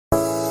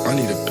I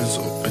need a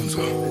Benzo.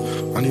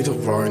 I need a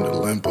Rari in the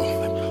Lambo.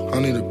 I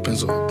need a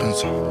Benzo.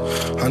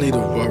 I need a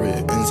Rari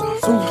in Enzo.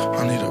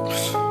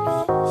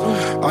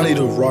 I need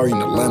a Rari in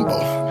the Lambo.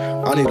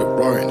 I need a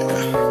Rari in the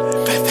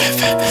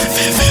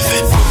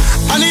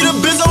I need a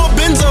Benzo.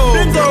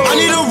 I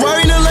need a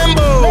Rari in the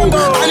Lambo.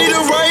 I need a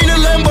Rari in the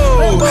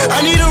Lambo.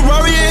 I need a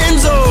Rari in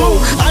Enzo.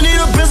 I need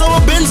a Benzo.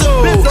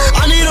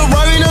 I need a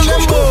Rari in the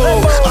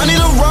Lambo. I need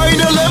a Rari in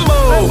the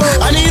Lambo.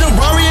 I need a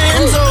Rari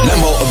in Enzo.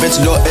 Lambo,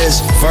 Aventador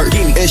S, Vert,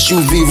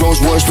 SUV,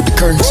 Rolls Royce with the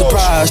curtain.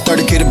 Surprise,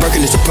 30K to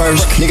Birkin is a purse.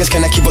 Niggas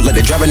cannot keep up like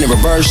they driving in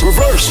reverse.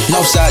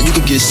 Northside, you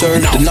could get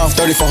served. The North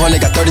 3400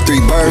 got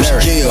 33 birds.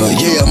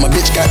 Yeah, my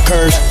bitch got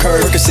curves.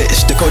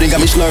 Percocets, the coding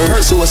got me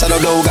slurred.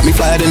 Suicidal dough got me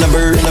flyer than a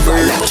bird.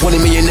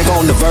 20 million nigga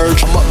on the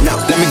verge. I'm up now.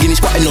 Let me get me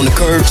squatting on the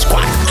curb.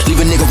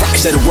 Leave a nigga rock,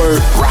 said a word.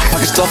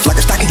 Pocket stuff like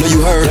a stocking. Know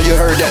you heard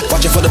that.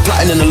 Watching for the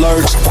plotting and the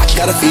lurks.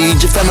 Gotta feed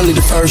your family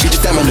the first. Feed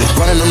your family.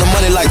 Running on the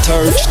money like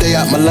turf. Stay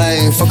out my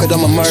lane. Fuck it,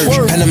 I'ma merge.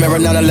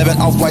 Panamera 911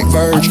 off-white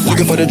verge.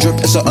 Looking for the drip,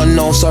 it's an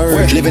unknown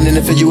surge. Living in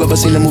the field, you ever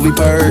seen the movie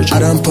Purge? I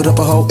done put up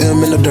a whole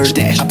M in the dirt.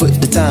 I put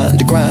the time,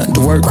 the grind,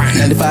 the work.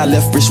 95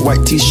 left wrist,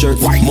 white t-shirt.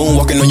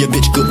 Moonwalking on your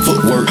bitch, good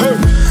footwork.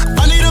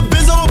 I need a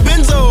Benzo.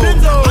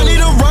 I need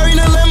a Rari in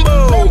a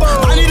Lambo.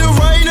 I need a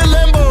Rari in a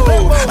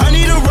Lambo. I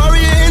need a Rari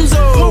in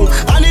Enzo.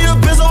 I need a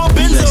Benzo.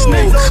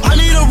 I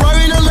need a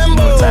Rari in a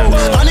Lambo.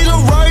 I need a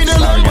Rari in a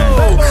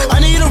Lambo. I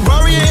need a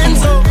Rari in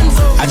Enzo.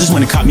 I just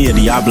wanna cop me a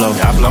Diablo.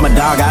 I'm a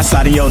dog, I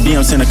slide in your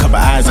DM, send a couple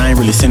eyes, I ain't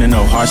really sending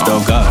no hearts though.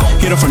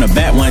 Hit her from the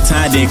back one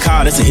time, then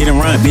call, that's a hit and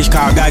run, bitch,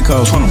 call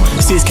Geico.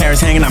 6 carats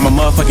hanging out my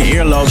motherfucking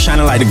earlobe,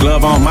 shining like the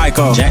glove on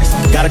Michael.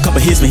 Got a couple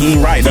hits, but he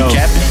ain't right though.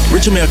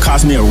 Richard Mille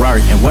cost me a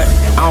Rari, and what?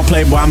 I don't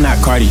play, boy, I'm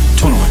not Cardi.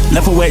 21.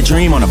 Left a wet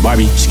dream on a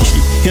Barbie.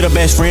 Hit her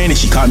best friend and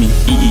she caught me.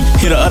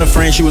 Hit her other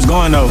friend, she was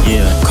going though.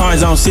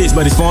 Cars on 6,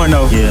 but it's foreign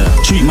though.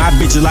 Treat my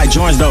bitches like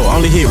joints though.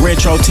 Only hit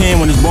retro 10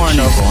 when it's born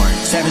though.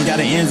 Savage got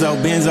an Enzo,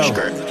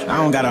 Benzo. I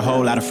don't got a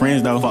whole lot of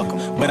friends though,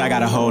 but I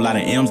got a whole lot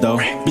of M's though.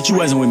 Bitch, you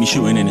wasn't with me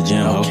shooting in the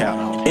gym, ho.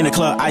 In the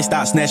club, I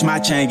stop, snatch my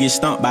chain, get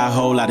stumped by a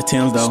whole lot of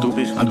Tims though.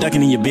 I'm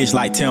ducking in your bitch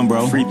like Tim,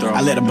 bro.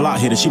 I let a block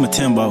hit her, she my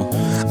Timbo.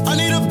 I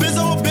need a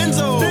Benzo.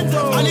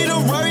 I need a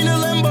Rari in a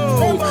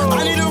Lambo.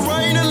 I need a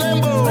Rari in a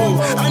Lambo.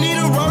 I need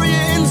a Rari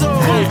in Enzo.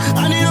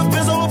 I need a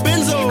Benzo.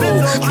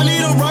 I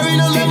need a Rari in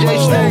a Lambo.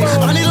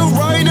 I need a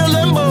Rari in a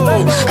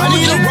Lambo. I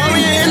need a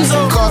Rari in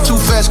Enzo. Car too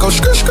fast, go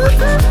skirt.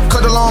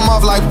 Cut the alarm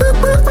off like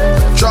brr.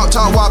 Drop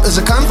top wop is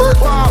a convert.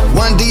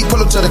 1D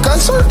pull up to the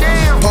concert.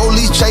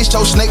 Police chase,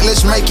 told snake,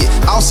 let's make it.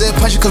 All said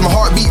punch it cause my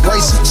heartbeat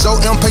racing. So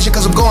impatient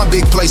cause I'm going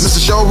big places.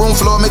 Mr. Showroom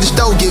floor made the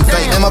stove get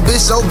vacant. And my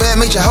bitch so bad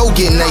made your hoe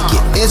get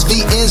naked.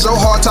 SV Enzo,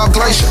 hard top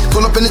glacier.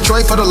 Pull up in the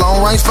tray for the long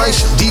range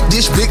facial. Deep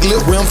dish, big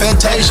lip, rim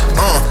fantasia.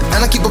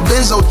 And I keep a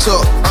Benzo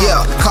tuck.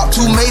 Yeah, cop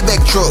 2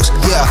 Maybach trucks.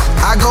 Yeah,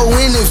 I go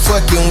in and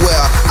fucking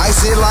well.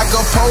 Ice it like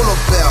a polar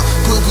bear.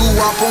 Put goo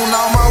up on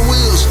all my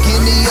wheels. Give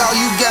me all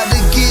you got to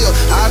give.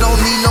 I don't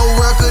need no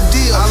record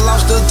deal. I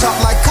lost the top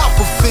like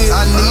Copperfield.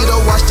 I need a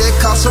watch that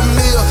cost a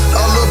meal.